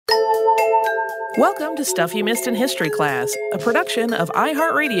Welcome to Stuff You Missed in History Class, a production of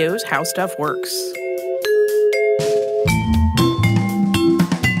iHeartRadio's How Stuff Works.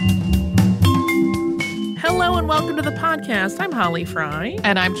 Hello and welcome to the podcast. I'm Holly Fry.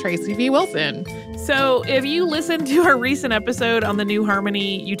 And I'm Tracy V. Wilson. So if you listened to our recent episode on the New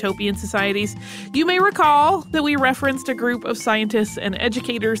Harmony Utopian Societies, you may recall that we referenced a group of scientists and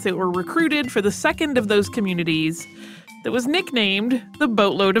educators that were recruited for the second of those communities that was nicknamed the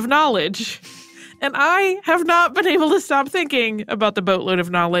Boatload of Knowledge. And I have not been able to stop thinking about the Boatload of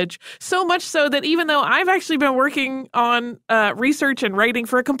Knowledge, so much so that even though I've actually been working on research and writing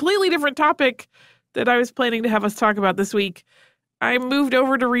for a completely different topic that I was planning to have us talk about this week, I moved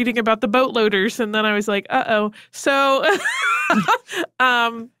over to reading about the boatloaders, and then I was like, uh-oh. So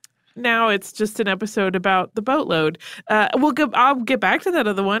now it's just an episode about the boatload. I'll get back to that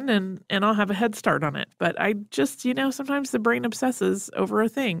other one, and I'll have a head start on it. But I just, sometimes the brain obsesses over a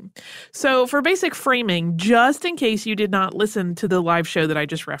thing. So for basic framing, just in case you did not listen to the live show that I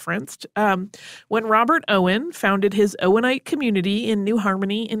just referenced, when Robert Owen founded his Owenite community in New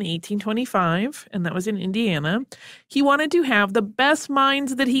Harmony in 1825, and that was in Indiana, he wanted to have the best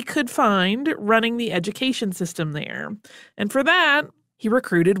minds that he could find running the education system there. And for that, he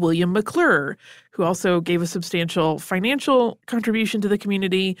recruited William Maclure, who also gave a substantial financial contribution to the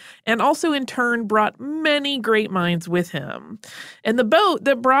community and also in turn brought many great minds with him. And the boat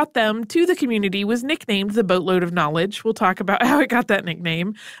that brought them to the community was nicknamed the Boatload of Knowledge. We'll talk about how it got that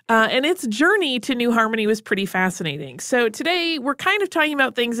nickname. And its journey to New Harmony was pretty fascinating. So today we're kind of talking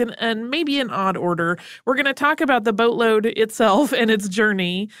about things in maybe an odd order. We're going to talk about the boatload itself and its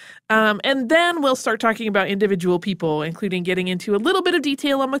journey. And then we'll start talking about individual people, including getting into a little bit of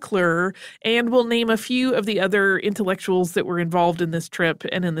detail on McClure, and we'll name a few of the other intellectuals that were involved in this trip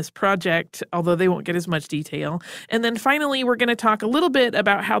and in this project, although they won't get as much detail. And then finally, we're going to talk a little bit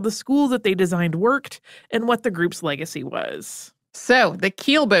about how the school that they designed worked and what the group's legacy was. So the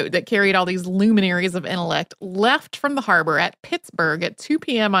keelboat that carried all these luminaries of intellect left from the harbor at Pittsburgh at 2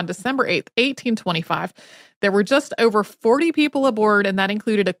 p.m. on December 8th, 1825. There were just over 40 people aboard, and that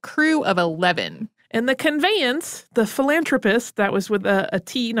included a crew of 11. And the conveyance, the philanthropist, that was with a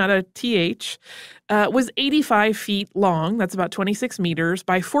T, not a TH, was 85 feet long, that's about 26 meters,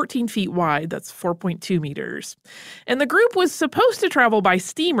 by 14 feet wide, that's 4.2 meters. And the group was supposed to travel by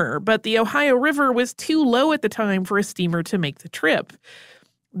steamer, but the Ohio River was too low at the time for a steamer to make the trip.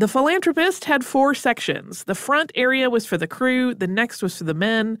 The philanthropist had 4 sections. The front area was for the crew, the next was for the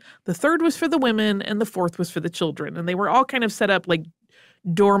men, the third was for the women, and the fourth was for the children. And they were all kind of set up like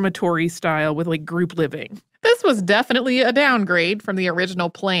dormitory style with like group living. This was definitely a downgrade from the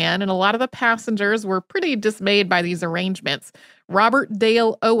original plan, and a lot of the passengers were pretty dismayed by these arrangements. Robert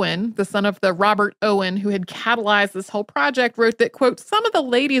Dale Owen, the son of the Robert Owen who had catalyzed this whole project, wrote that, quote, "Some of the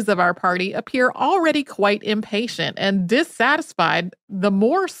ladies of our party appear already quite impatient and dissatisfied, the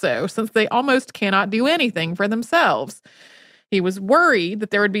more so since they almost cannot do anything for themselves." He was worried that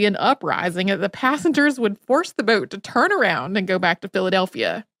there would be an uprising and that the passengers would force the boat to turn around and go back to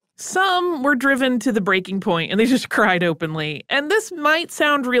Philadelphia. Some were driven to the breaking point and they just cried openly. And this might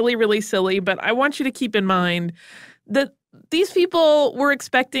sound really, really silly, but I want you to keep in mind that these people were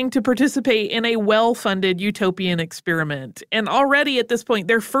expecting to participate in a well-funded utopian experiment. And already at this point,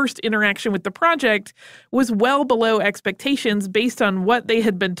 their first interaction with the project was well below expectations based on what they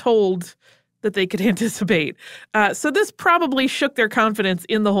had been told that they could anticipate. So this probably shook their confidence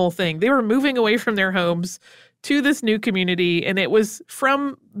in the whole thing. They were moving away from their homes to this new community, and it was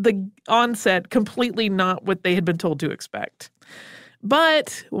from the onset completely not what they had been told to expect.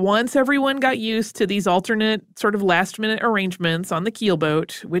 But once everyone got used to these alternate sort of last-minute arrangements on the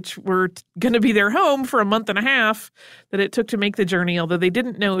keelboat, which were going to be their home for a month and a half that it took to make the journey, although they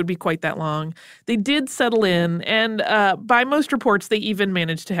didn't know it would be quite that long, they did settle in, and by most reports, they even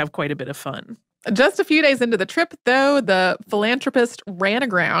managed to have quite a bit of fun. Just a few days into the trip, though, the philanthropist ran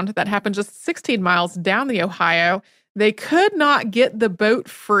aground. That happened just 16 miles down the Ohio. They could not get the boat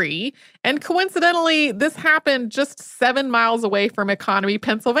free. And coincidentally, this happened just 7 miles away from Economy,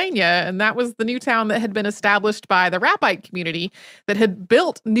 Pennsylvania. And that was the new town that had been established by the Rappite community that had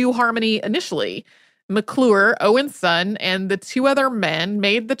built New Harmony initially. McClure, Owen's son, and the 2 other men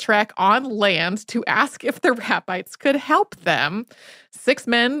made the trek on land to ask if the Rappites could help them. 6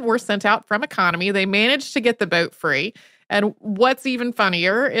 men were sent out from Economy. They managed to get the boat free. And what's even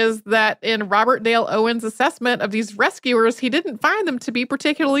funnier is that in Robert Dale Owen's assessment of these rescuers, he didn't find them to be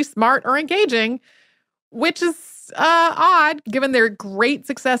particularly smart or engaging, which is odd given their great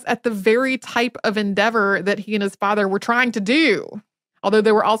success at the very type of endeavor that he and his father were trying to do, although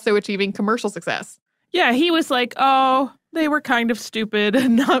they were also achieving commercial success. Yeah, he was like, oh, They were kind of stupid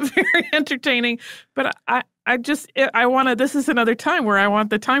and not very entertaining, but I want to, this is another time where I want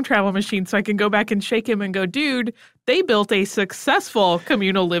the time travel machine so I can go back and shake him and go, dude, they built a successful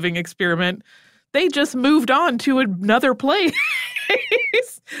communal living experiment. They just moved on to another place.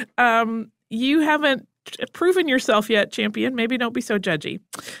 You haven't proven yourself yet, champion. Maybe don't be so judgy.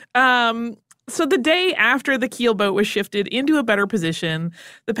 So the day after the keelboat was shifted into a better position,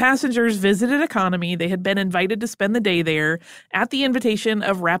 the passengers visited Economy. They had been invited to spend the day there at the invitation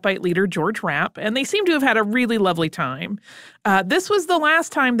of Rappite leader George Rapp, and they seemed to have had a really lovely time. This was the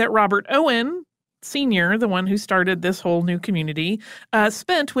last time that Robert Owen, Sr., the one who started this whole new community,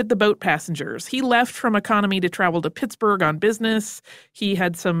 spent with the boat passengers. He left from Economy to travel to Pittsburgh on business. He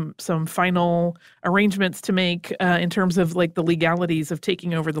had some final arrangements to make in terms of like the legalities of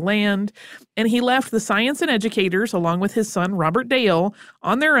taking over the land. And he left the science and educators, along with his son, Robert Dale,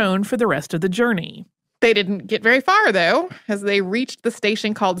 on their own for the rest of the journey. They didn't get very far, though, as they reached the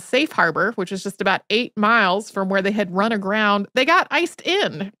station called Safe Harbor, which is just about 8 miles from where they had run aground. They got iced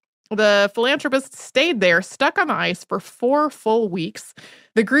in. The philanthropists stayed there, stuck on the ice for 4 full weeks.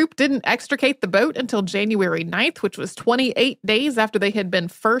 The group didn't extricate the boat until January 9th, which was 28 days after they had been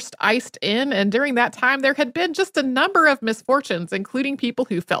first iced in. And during that time, there had been just a number of misfortunes, including people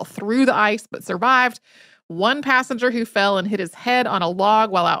who fell through the ice but survived. One passenger who fell and hit his head on a log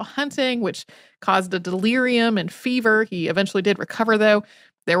while out hunting, which caused a delirium and fever. He eventually did recover, though.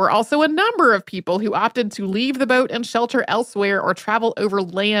 There were also a number of people who opted to leave the boat and shelter elsewhere or travel over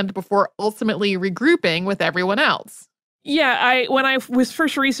land before ultimately regrouping with everyone else. Yeah, when I was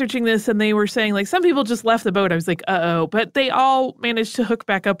first researching this and they were saying, like, some people just left the boat, I was like, uh-oh. But they all managed to hook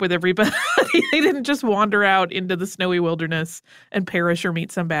back up with everybody. They didn't just wander out into the snowy wilderness and perish or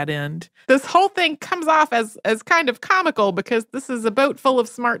meet some bad end. This whole thing comes off as kind of comical because this is a boat full of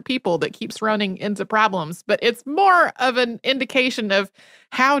smart people that keeps running into problems. But it's more of an indication of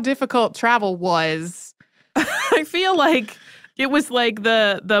how difficult travel was. I feel like it was like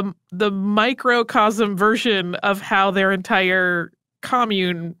the microcosm version of how their entire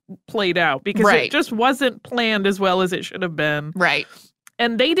commune played out because it just wasn't planned as well as it should have been. Right.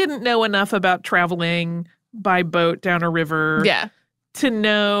 And they didn't know enough about traveling by boat down a river to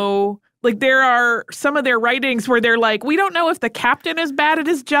know. Like, there are some of their writings where they're like, we don't know if the captain is bad at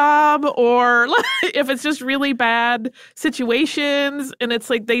his job or if it's just really bad situations. And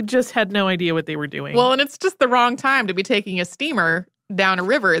it's like they just had no idea what they were doing. Well, and it's just the wrong time to be taking a steamer down a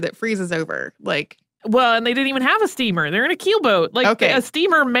river that freezes over. Well, and they didn't even have a steamer. They're in a keelboat. A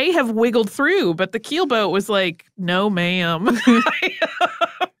steamer may have wiggled through, but the keelboat was like, no, ma'am.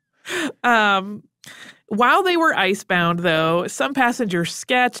 While they were icebound, though, some passengers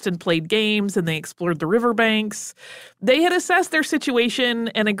sketched and played games, and they explored the riverbanks. They had assessed their situation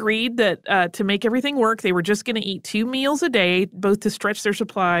and agreed that to make everything work, they were just going to eat 2 meals a day, both to stretch their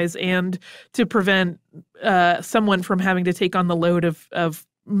supplies and to prevent someone from having to take on the load of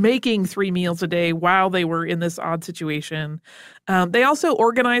making 3 meals a day while they were in this odd situation. They also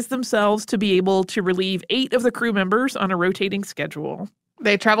organized themselves to be able to relieve 8 of the crew members on a rotating schedule.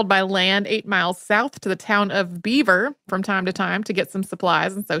 They traveled by land 8 miles south to the town of Beaver from time to time to get some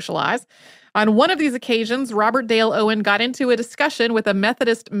supplies and socialize. On one of these occasions, Robert Dale Owen got into a discussion with a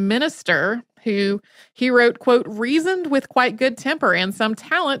Methodist minister who, he wrote, quote, reasoned with quite good temper and some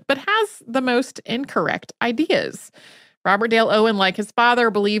talent, but has the most incorrect ideas. Robert Dale Owen, like his father,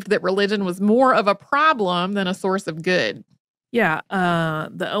 believed that religion was more of a problem than a source of good. Yeah,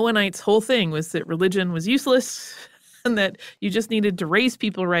 the Owenites' whole thing was that religion was useless and that you just needed to raise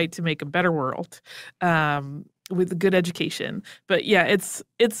people right to make a better world with a good education. But yeah, it's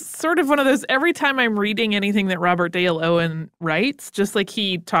sort of one of those, every time I'm reading anything that Robert Dale Owen writes, just like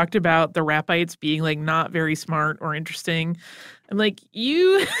he talked about the Rappites being like not very smart or interesting, I'm like,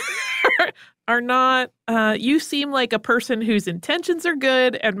 you are not, you seem like a person whose intentions are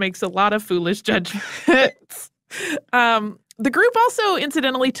good and makes a lot of foolish judgments. The group also,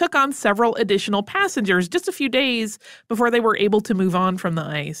 incidentally, took on several additional passengers just a few days before they were able to move on from the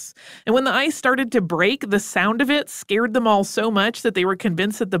ice. And when the ice started to break, the sound of it scared them all so much that they were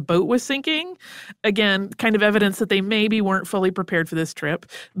convinced that the boat was sinking. Again, kind of evidence that they maybe weren't fully prepared for this trip.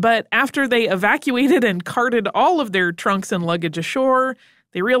 But after they evacuated and carted all of their trunks and luggage ashore,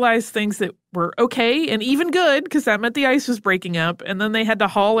 they realized things that were okay and even good because that meant the ice was breaking up. And then they had to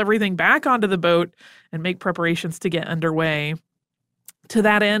haul everything back onto the boat and make preparations to get underway. To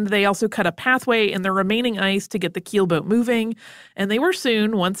that end, they also cut a pathway in the remaining ice to get the keelboat moving. And they were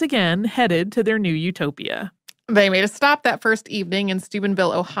soon, once again, headed to their new utopia. They made a stop that first evening in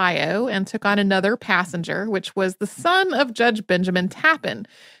Steubenville, Ohio, and took on another passenger, which was the son of Judge Benjamin Tappan,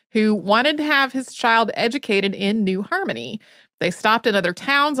 who wanted to have his child educated in New Harmony. They stopped in other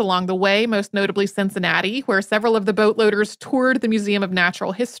towns along the way, most notably Cincinnati, where several of the boatloaders toured the Museum of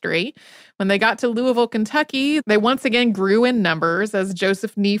Natural History. When they got to Louisville, Kentucky, they once again grew in numbers as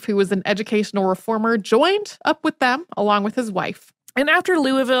Joseph Neef, who was an educational reformer, joined up with them along with his wife. And after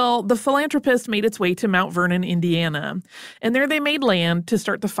Louisville, the philanthropist made its way to Mount Vernon, Indiana. And there they made land to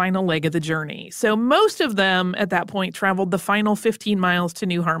start the final leg of the journey. So most of them at that point traveled the final 15 miles to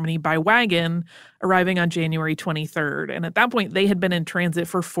New Harmony by wagon, arriving on January 23rd. And at that point, they had been in transit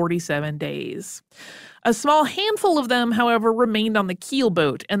for 47 days. A small handful of them, however, remained on the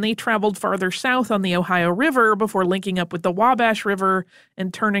keelboat, and they traveled farther south on the Ohio River before linking up with the Wabash River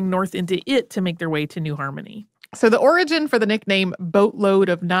and turning north into it to make their way to New Harmony. So the origin for the nickname Boatload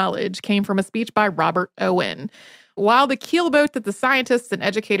of Knowledge came from a speech by Robert Owen. While the keelboat that the scientists and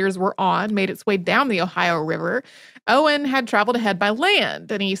educators were on made its way down the Ohio River, Owen had traveled ahead by land,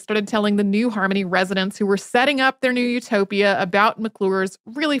 and he started telling the New Harmony residents who were setting up their new utopia about Maclure's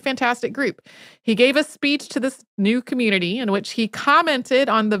really fantastic group. He gave a speech to this new community in which he commented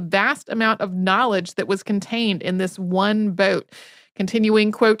on the vast amount of knowledge that was contained in this one boat,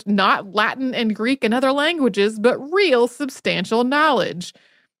 continuing, quote, not Latin and Greek and other languages, but real substantial knowledge.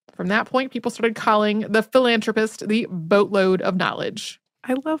 From that point, people started calling the philanthropist the Boatload of Knowledge.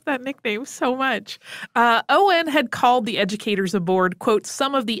 I love that nickname so much. Owen had called the educators aboard, quote,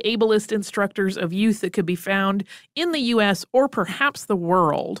 some of the ablest instructors of youth that could be found in the U.S. or perhaps the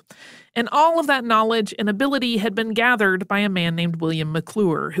world. And all of that knowledge and ability had been gathered by a man named William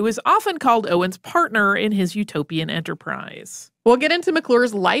Maclure, who is often called Owen's partner in his utopian enterprise. We'll get into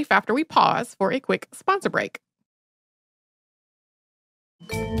Maclure's life after we pause for a quick sponsor break.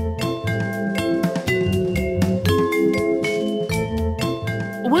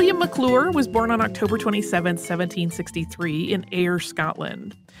 William Maclure was born on October 27, 1763, in Ayr,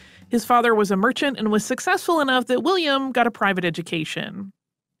 Scotland. His father was a merchant and was successful enough that William got a private education.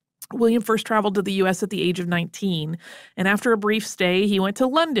 William first traveled to the U.S. at the age of 19, and after a brief stay, he went to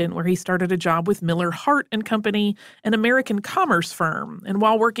London, where he started a job with Miller Hart and Company, an American commerce firm. And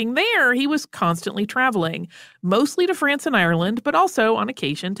while working there, he was constantly traveling, mostly to France and Ireland, but also on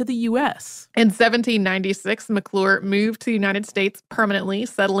occasion to the U.S. In 1796, Maclure moved to the United States permanently,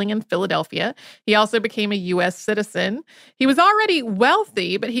 settling in Philadelphia. He also became a U.S. citizen. He was already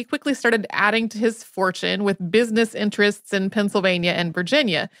wealthy, but he quickly started adding to his fortune with business interests in Pennsylvania and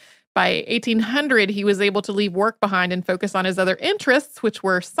Virginia. By 1800, he was able to leave work behind and focus on his other interests, which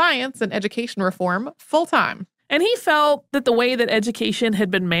were science and education reform, full-time. And he felt that the way that education had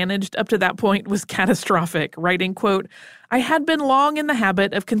been managed up to that point was catastrophic, writing, quote, I had been long in the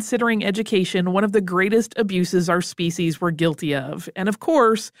habit of considering education one of the greatest abuses our species were guilty of, and of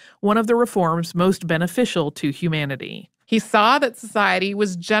course, one of the reforms most beneficial to humanity. He saw that society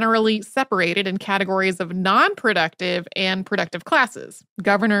was generally separated in categories of non-productive and productive classes,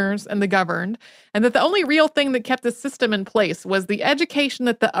 governors and the governed, and that the only real thing that kept the system in place was the education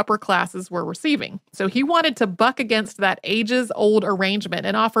that the upper classes were receiving. So he wanted to buck against that ages-old arrangement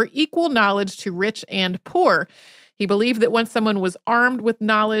and offer equal knowledge to rich and poor. He believed that once someone was armed with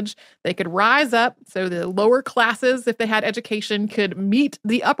knowledge, they could rise up so the lower classes, if they had education, could meet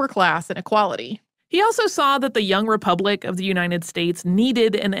the upper class in equality. He also saw that the young republic of the United States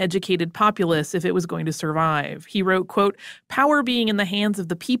needed an educated populace if it was going to survive. He wrote, quote, power being in the hands of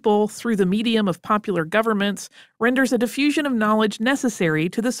the people through the medium of popular governments renders a diffusion of knowledge necessary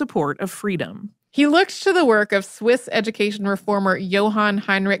to the support of freedom. He looked to the work of Swiss education reformer Johann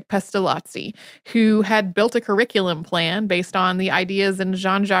Heinrich Pestalozzi, who had built a curriculum plan based on the ideas in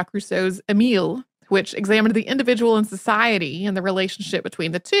Jean-Jacques Rousseau's Émile, which examined the individual and society and the relationship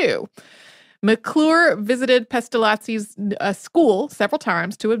between the two. Maclure visited Pestalozzi's school several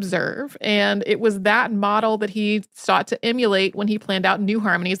times to observe, and it was that model that he sought to emulate when he planned out New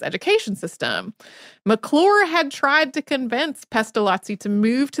Harmony's education system. Maclure had tried to convince Pestalozzi to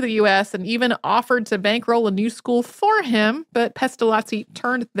move to the U.S. and even offered to bankroll a new school for him, but Pestalozzi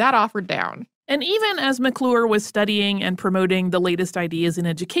turned that offer down. And even as Maclure was studying and promoting the latest ideas in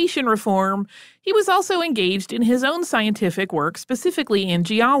education reform, he was also engaged in his own scientific work, specifically in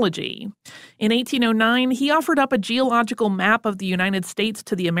geology. In 1809, he offered up a geological map of the United States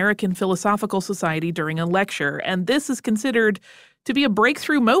to the American Philosophical Society during a lecture, and this is considered to be a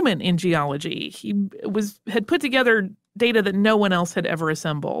breakthrough moment in geology. He had put together data that no one else had ever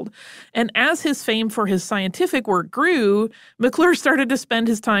assembled. And as his fame for his scientific work grew, Maclure started to spend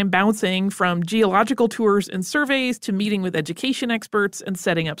his time bouncing from geological tours and surveys to meeting with education experts and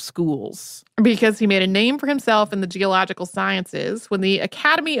setting up schools. Because he made a name for himself in the geological sciences. When the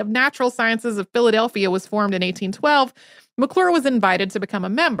Academy of Natural Sciences of Philadelphia was formed in 1812, Maclure was invited to become a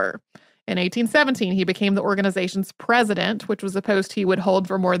member. In 1817, he became the organization's president, which was a post he would hold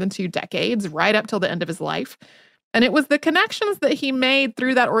for more than 2 decades, right up till the end of his life. And it was the connections that he made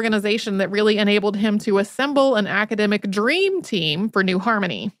through that organization that really enabled him to assemble an academic dream team for New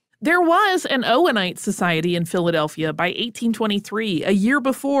Harmony. There was an Owenite society in Philadelphia by 1823, a year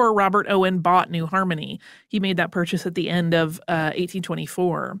before Robert Owen bought New Harmony. He made that purchase at the end of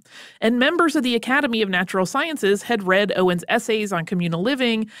 1824. And members of the Academy of Natural Sciences had read Owen's essays on communal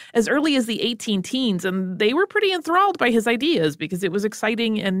living as early as the 18-teens, and they were pretty enthralled by his ideas because it was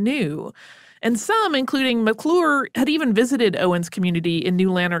exciting and new. And some, including Maclure, had even visited Owen's community in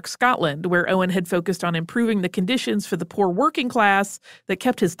New Lanark, Scotland, where Owen had focused on improving the conditions for the poor working class that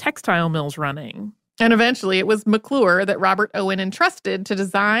kept his textile mills running. And eventually, it was Maclure that Robert Owen entrusted to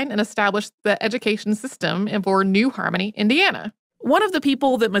design and establish the education system for New Harmony, Indiana. One of the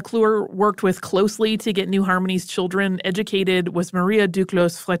people that Maclure worked with closely to get New Harmony's children educated was Maria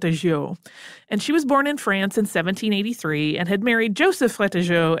Duclos Fretageot. And she was born in France in 1783 and had married Joseph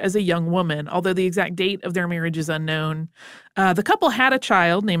Fretageot as a young woman, although the exact date of their marriage is unknown. The couple had a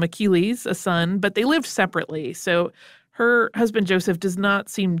child named Achilles, a son, but they lived separately. So her husband, Joseph, does not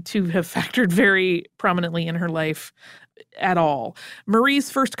seem to have factored very prominently in her life at all.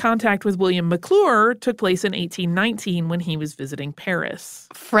 Marie's first contact with William Maclure took place in 1819 when he was visiting Paris.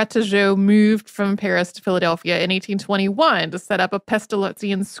 Fretageot moved from Paris to Philadelphia in 1821 to set up a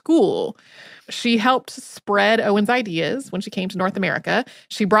Pestalozzian school. She helped spread Owen's ideas when she came to North America.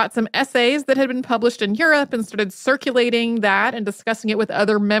 She brought some essays that had been published in Europe and started circulating that and discussing it with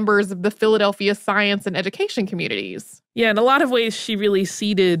other members of the Philadelphia science and education communities. Yeah, in a lot of ways, she really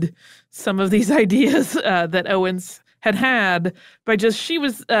seeded some of these ideas that Owen's had by she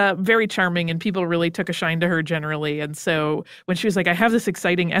was very charming and people really took a shine to her generally. And so when she was like, I have this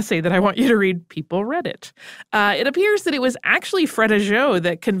exciting essay that I want you to read, people read it. It appears that it was actually Fretageot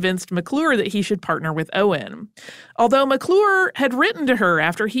that convinced Maclure that he should partner with Owen. Although Maclure had written to her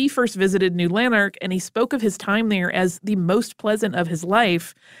after he first visited New Lanark and he spoke of his time there as the most pleasant of his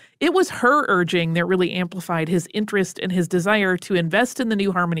life, it was her urging that really amplified his interest and his desire to invest in the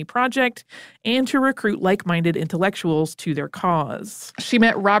New Harmony project and to recruit like-minded intellectuals to their cause. She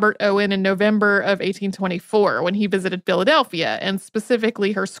met Robert Owen in November of 1824 when he visited Philadelphia, and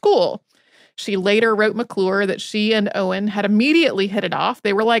specifically her school. She later wrote Maclure that she and Owen had immediately hit it off.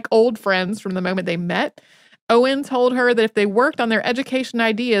 They were like old friends from the moment they met. Owen told her that if they worked on their education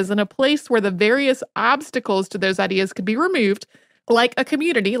ideas in a place where the various obstacles to those ideas could be removed, like a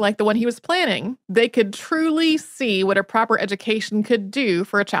community like the one he was planning, they could truly see what a proper education could do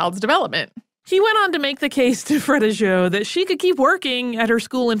for a child's development. He went on to make the case to Fretageot that she could keep working at her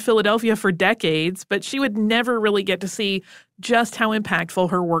school in Philadelphia for decades, but she would never really get to see just how impactful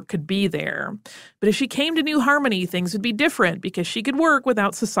her work could be there. But if she came to New Harmony, things would be different because she could work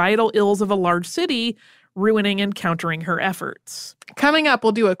without societal ills of a large city ruining and countering her efforts. Coming up,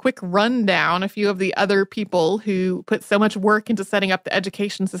 we'll do a quick rundown, a few of the other people who put so much work into setting up the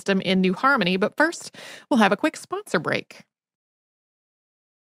education system in New Harmony. But first, we'll have a quick sponsor break.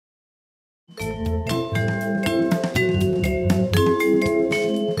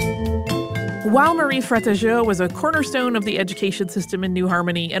 While Marie Fretageot was a cornerstone of the education system in New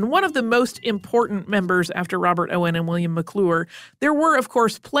Harmony and one of the most important members after Robert Owen and William Maclure, there were, of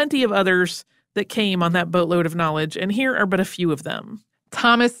course, plenty of others that came on that boatload of knowledge, and here are but a few of them.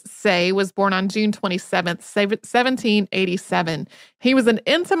 Thomas Say was born on June 27th, 1787. He was an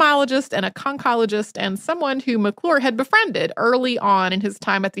entomologist and a conchologist and someone who Maclure had befriended early on in his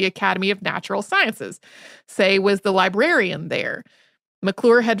time at the Academy of Natural Sciences. Say was the librarian there.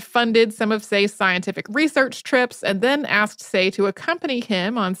 Maclure had funded some of Say's scientific research trips and then asked Say to accompany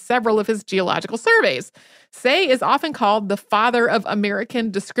him on several of his geological surveys. Say is often called the father of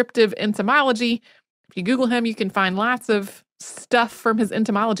American descriptive entomology. If you Google him, you can find lots of stuff from his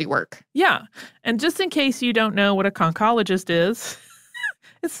entomology work. Yeah, and just in case you don't know what a conchologist is,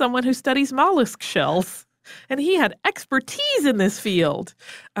 it's someone who studies mollusk shells. And he had expertise in this field.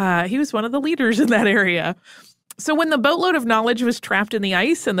 He was one of the leaders in that area. So when the boatload of knowledge was trapped in the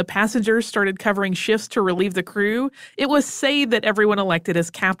ice and the passengers started covering shifts to relieve the crew, it was Say that everyone elected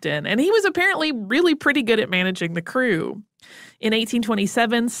as captain, and he was apparently really pretty good at managing the crew. In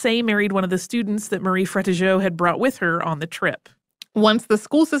 1827, Say married one of the students that Marie Fretageot had brought with her on the trip. Once the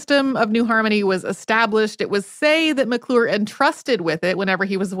school system of New Harmony was established, it was Say that Maclure entrusted with it whenever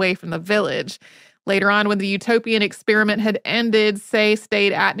he was away from the village. Later on, when the utopian experiment had ended, Say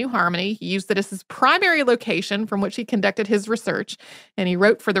stayed at New Harmony. He used it as his primary location from which he conducted his research, and he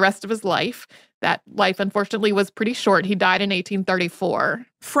wrote for the rest of his life. That life, unfortunately, was pretty short. He died in 1834.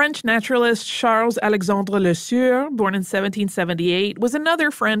 French naturalist Charles-Alexandre Le Sueur, born in 1778, was another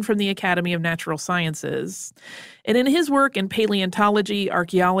friend from the Academy of Natural Sciences. And in his work in paleontology,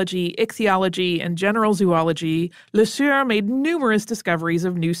 archaeology, ichthyology, and general zoology, Le Sueur made numerous discoveries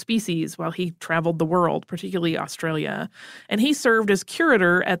of new species while he traveled the world, particularly Australia. And he served as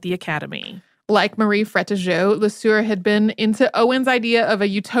curator at the Academy. Like Marie Fretigeot, Le Sueur had been into Owen's idea of a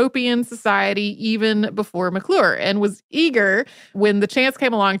utopian society even before Maclure and was eager when the chance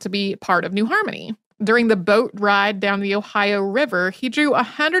came along to be part of New Harmony. During the boat ride down the Ohio River, he drew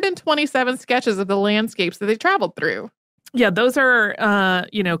 127 sketches of the landscapes that they traveled through. Yeah, those are,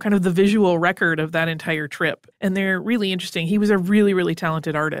 kind of the visual record of that entire trip. And they're really interesting. He was a really, really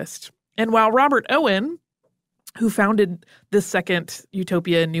talented artist. And while Robert Owen, who founded this second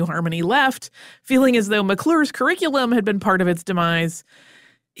utopia in New Harmony, left, feeling as though Maclure's curriculum had been part of its demise,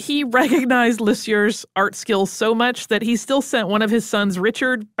 he recognized Le Sueur's art skills so much that he still sent one of his sons,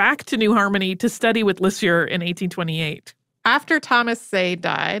 Richard, back to New Harmony to study with Le Sueur in 1828. After Thomas Say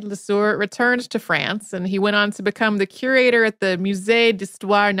died, Le Sueur returned to France, and he went on to become the curator at the Musée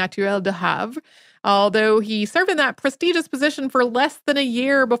d'Histoire Naturelle de Havre, although he served in that prestigious position for less than a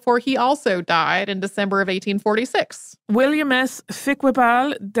year before he also died in December of 1846. William S.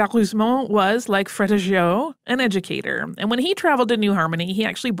 Ficquepal d'Arusmont was, like Fretigeot, an educator. And when he traveled to New Harmony, he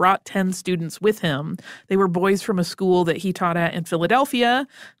actually brought 10 students with him. They were boys from a school that he taught at in Philadelphia.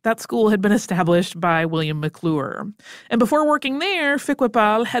 That school had been established by William Maclure. And before working there,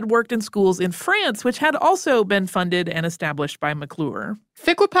 Ficquepal had worked in schools in France, which had also been funded and established by Maclure.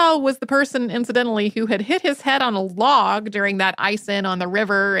 Ficquepal was the person, incidentally, who had hit his head on a log during that ice-in on the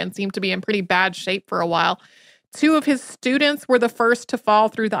river and seemed to be in pretty bad shape for a while. 2 of his students were the first to fall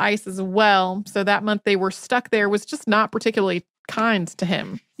through the ice as well, so that month they were stuck there was just not particularly kind to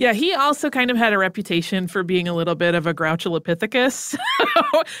him. Yeah, he also kind of had a reputation for being a little bit of a Grouchulopithecus.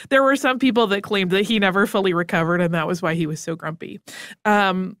 There were some people that claimed that he never fully recovered, and that was why he was so grumpy.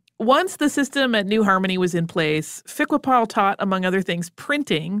 Once the system at New Harmony was in place, Ficquepal taught, among other things,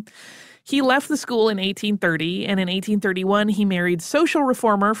 printing. He left the school in 1830, and in 1831, he married social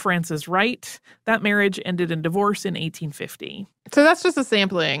reformer Frances Wright. That marriage ended in divorce in 1850. So that's just a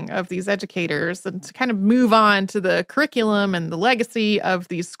sampling of these educators, and to kind of move on to the curriculum and the legacy of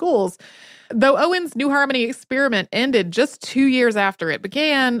these schools. Though Owen's New Harmony experiment ended just 2 years after it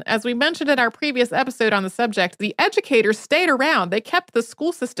began, as we mentioned in our previous episode on the subject, the educators stayed around. They kept the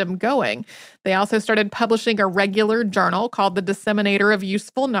school system going. They also started publishing a regular journal called the Disseminator of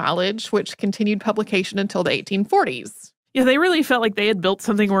Useful Knowledge, which continued publication until the 1840s. Yeah, they really felt like they had built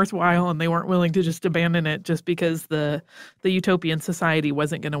something worthwhile, and they weren't willing to just abandon it just because the utopian society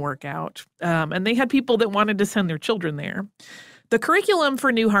wasn't going to work out. And they had people that wanted to send their children there. The curriculum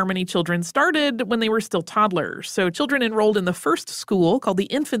for New Harmony children started when they were still toddlers. So children enrolled in the first school, called the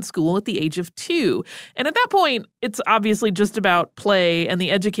infant school, at the age of 2. And at that point, it's obviously just about play, and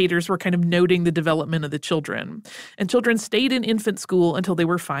the educators were kind of noting the development of the children. And children stayed in infant school until they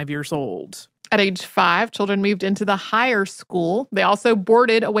were 5 years old. At age 5, children moved into the higher school. They also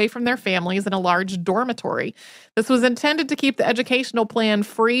boarded away from their families in a large dormitory. This was intended to keep the educational plan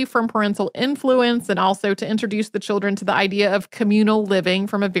free from parental influence and also to introduce the children to the idea of communal living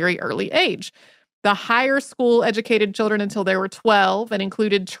from a very early age. The higher school educated children until they were 12 and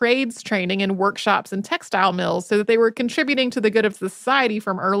included trades training in workshops and textile mills so that they were contributing to the good of society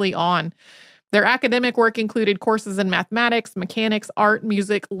from early on. Their academic work included courses in mathematics, mechanics, art,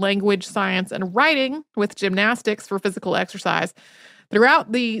 music, language, science, and writing, with gymnastics for physical exercise.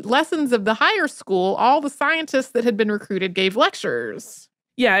 Throughout the lessons of the higher school, all the scientists that had been recruited gave lectures.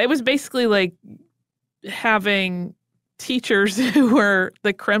 Yeah, it was basically like having teachers who were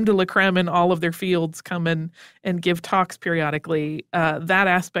the creme de la creme in all of their fields come in and give talks periodically. That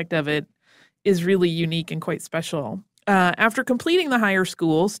aspect of it is really unique and quite special. After completing the higher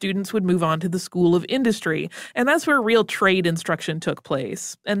school, students would move on to the School of Industry, and that's where real trade instruction took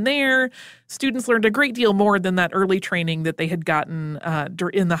place. And there, students learned a great deal more than that early training that they had gotten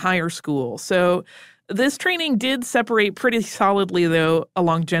in the higher school. So this training did separate pretty solidly, though,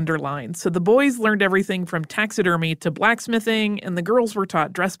 along gender lines. So the boys learned everything from taxidermy to blacksmithing, and the girls were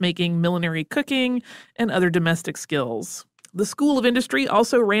taught dressmaking, millinery, cooking, and other domestic skills. The School of Industry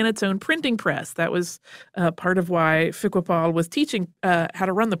also ran its own printing press. That was part of why Ficquepal was teaching how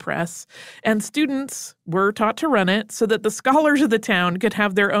to run the press. And students were taught to run it so that the scholars of the town could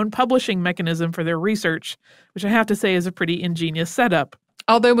have their own publishing mechanism for their research, which I have to say is a pretty ingenious setup.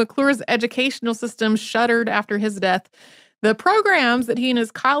 Although Maclure's educational system shuttered after his death, the programs that he and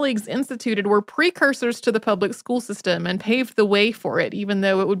his colleagues instituted were precursors to the public school system and paved the way for it, even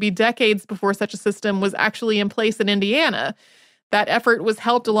though it would be decades before such a system was actually in place in Indiana. That effort was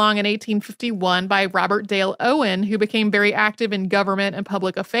helped along in 1851 by Robert Dale Owen, who became very active in government and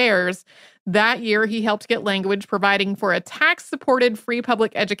public affairs. That year, he helped get language providing for a tax-supported free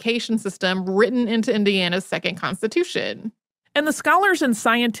public education system written into Indiana's second constitution. And the scholars and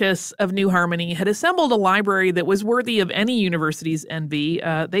scientists of New Harmony had assembled a library that was worthy of any university's envy.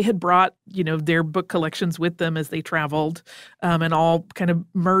 They had brought, their book collections with them as they traveled, and all kind of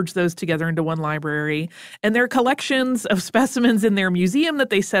merged those together into one library. And their collections of specimens in their museum that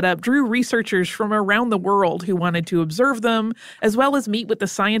they set up drew researchers from around the world who wanted to observe them, as well as meet with the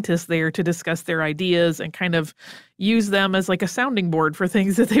scientists there to discuss their ideas and kind of use them as like a sounding board for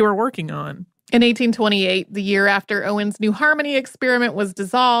things that they were working on. In 1828, the year after Owen's New Harmony experiment was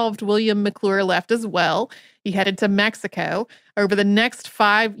dissolved, William Maclure left as well. He headed to Mexico. Over the next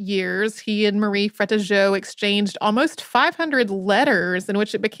 5 years, he and Marie Fretigeau exchanged almost 500 letters in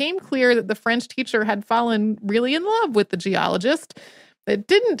which it became clear that the French teacher had fallen really in love with the geologist. It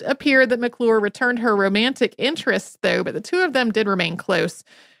didn't appear that Maclure returned her romantic interests, though, but the two of them did remain close.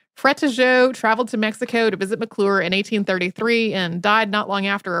 Fretigeau traveled to Mexico to visit Maclure in 1833 and died not long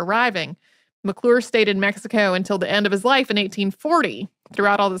after arriving. Maclure stayed in Mexico until the end of his life in 1840.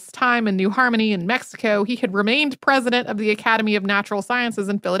 Throughout all this time in New Harmony in Mexico, he had remained president of the Academy of Natural Sciences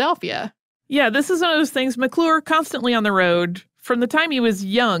in Philadelphia. Yeah, this is one of those things. Maclure constantly on the road from the time he was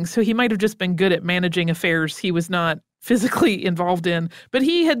young, so he might have just been good at managing affairs he was not physically involved in. But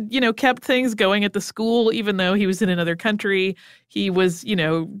he had, kept things going at the school, even though he was in another country. He was,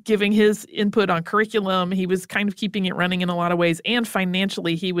 giving his input on curriculum. He was kind of keeping it running in a lot of ways. And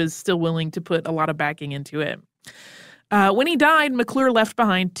financially, he was still willing to put a lot of backing into it. When he died, Maclure left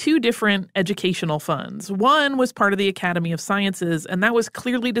behind 2 different educational funds. One was part of the Academy of Sciences, and that was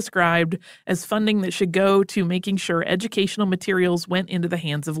clearly described as funding that should go to making sure educational materials went into the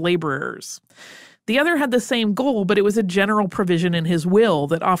hands of laborers. The other had the same goal, but it was a general provision in his will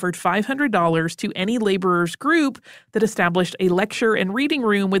that offered $500 to any laborer's group that established a lecture and reading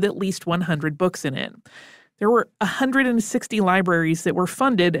room with at least 100 books in it. There were 160 libraries that were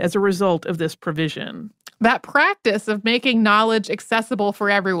funded as a result of this provision. That practice of making knowledge accessible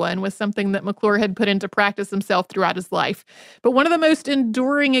for everyone was something that Maclure had put into practice himself throughout his life. But one of the most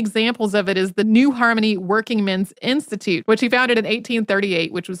enduring examples of it is the New Harmony Working Men's Institute, which he founded in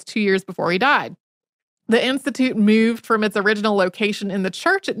 1838, which was 2 years before he died. The institute moved from its original location in the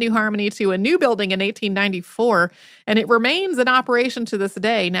church at New Harmony to a new building in 1894, and it remains in operation to this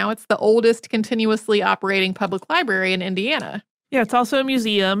day. Now it's the oldest continuously operating public library in Indiana. Yeah, it's also a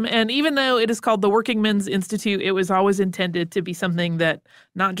museum, and even though it is called the Working Men's Institute, it was always intended to be something that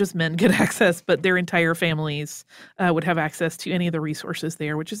not just men could access, but their entire families would have access to any of the resources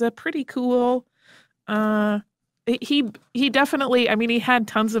there, which is a pretty cool He definitely, he had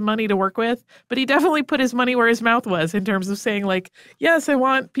tons of money to work with, but he definitely put his money where his mouth was in terms of saying, like, yes, I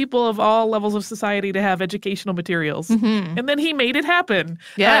want people of all levels of society to have educational materials. Mm-hmm. And then he made it happen.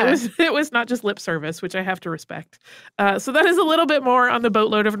 Yeah. It was not just lip service, which I have to respect. So that is a little bit more on the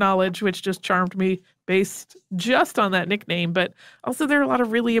Boatload of Knowledge, which just charmed me based just on that nickname. But also there are a lot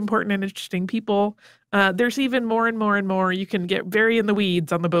of really important and interesting people. There's even more and more and more. You can get very in the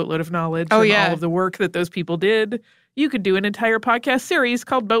weeds on the Boatload of Knowledge and all of the work that those people did. You could do an entire podcast series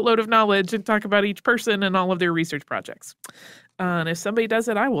called Boatload of Knowledge and talk about each person and all of their research projects. And if somebody does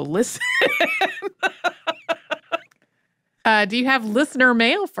it, I will listen. Do you have listener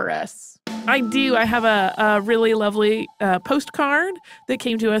mail for us? I do. I have a really lovely postcard that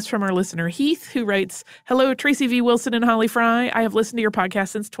came to us from our listener, Heath, who writes, "Hello, Tracy V. Wilson and Holly Fry. I have listened to your podcast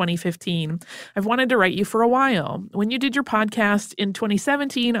since 2015. I've wanted to write you for a while. When you did your podcast in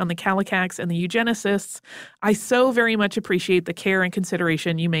 2017 on the Calicacs and the eugenicists, I so very much appreciate the care and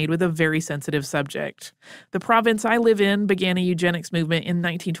consideration you made with a very sensitive subject. The province I live in began a eugenics movement in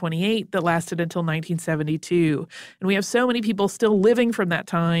 1928 that lasted until 1972. And we have so many people still living from that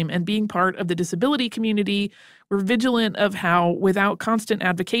time and being part of the disability community. We're vigilant of how, without constant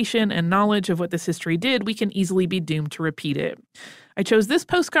advocacy and knowledge of what this history did, we can easily be doomed to repeat it. I chose this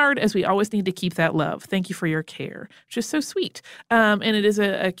postcard as we always need to keep that love. Thank you for your care," which is so sweet. And it is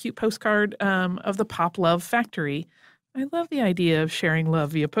a cute postcard of the Pop Love Factory. I love the idea of sharing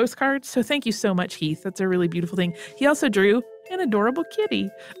love via postcards. So thank you so much, Heath. That's a really beautiful thing. He also drew an adorable kitty,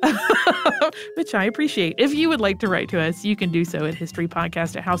 which I appreciate. If you would like to write to us, you can do so at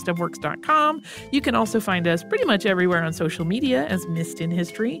historypodcast@howstuffworks.com. You can also find us pretty much everywhere on social media as Missed in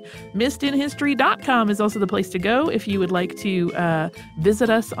History. MissedInHistory.com is also the place to go if you would like to visit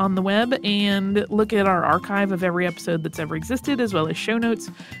us on the web and look at our archive of every episode that's ever existed, as well as show notes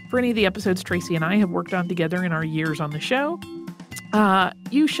for any of the episodes Tracy and I have worked on together in our years on the show.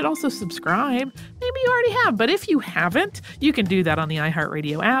 You should also subscribe. Maybe you already have, but if you haven't, you can do that on the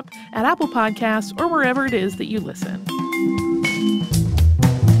iHeartRadio app, at Apple Podcasts, or wherever it is that you listen.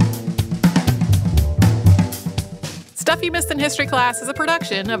 Stuff You Missed in History Class is a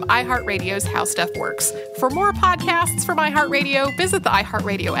production of iHeartRadio's How Stuff Works. For more podcasts from iHeartRadio, visit the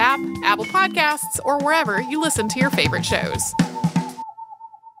iHeartRadio app, Apple Podcasts, or wherever you listen to your favorite shows.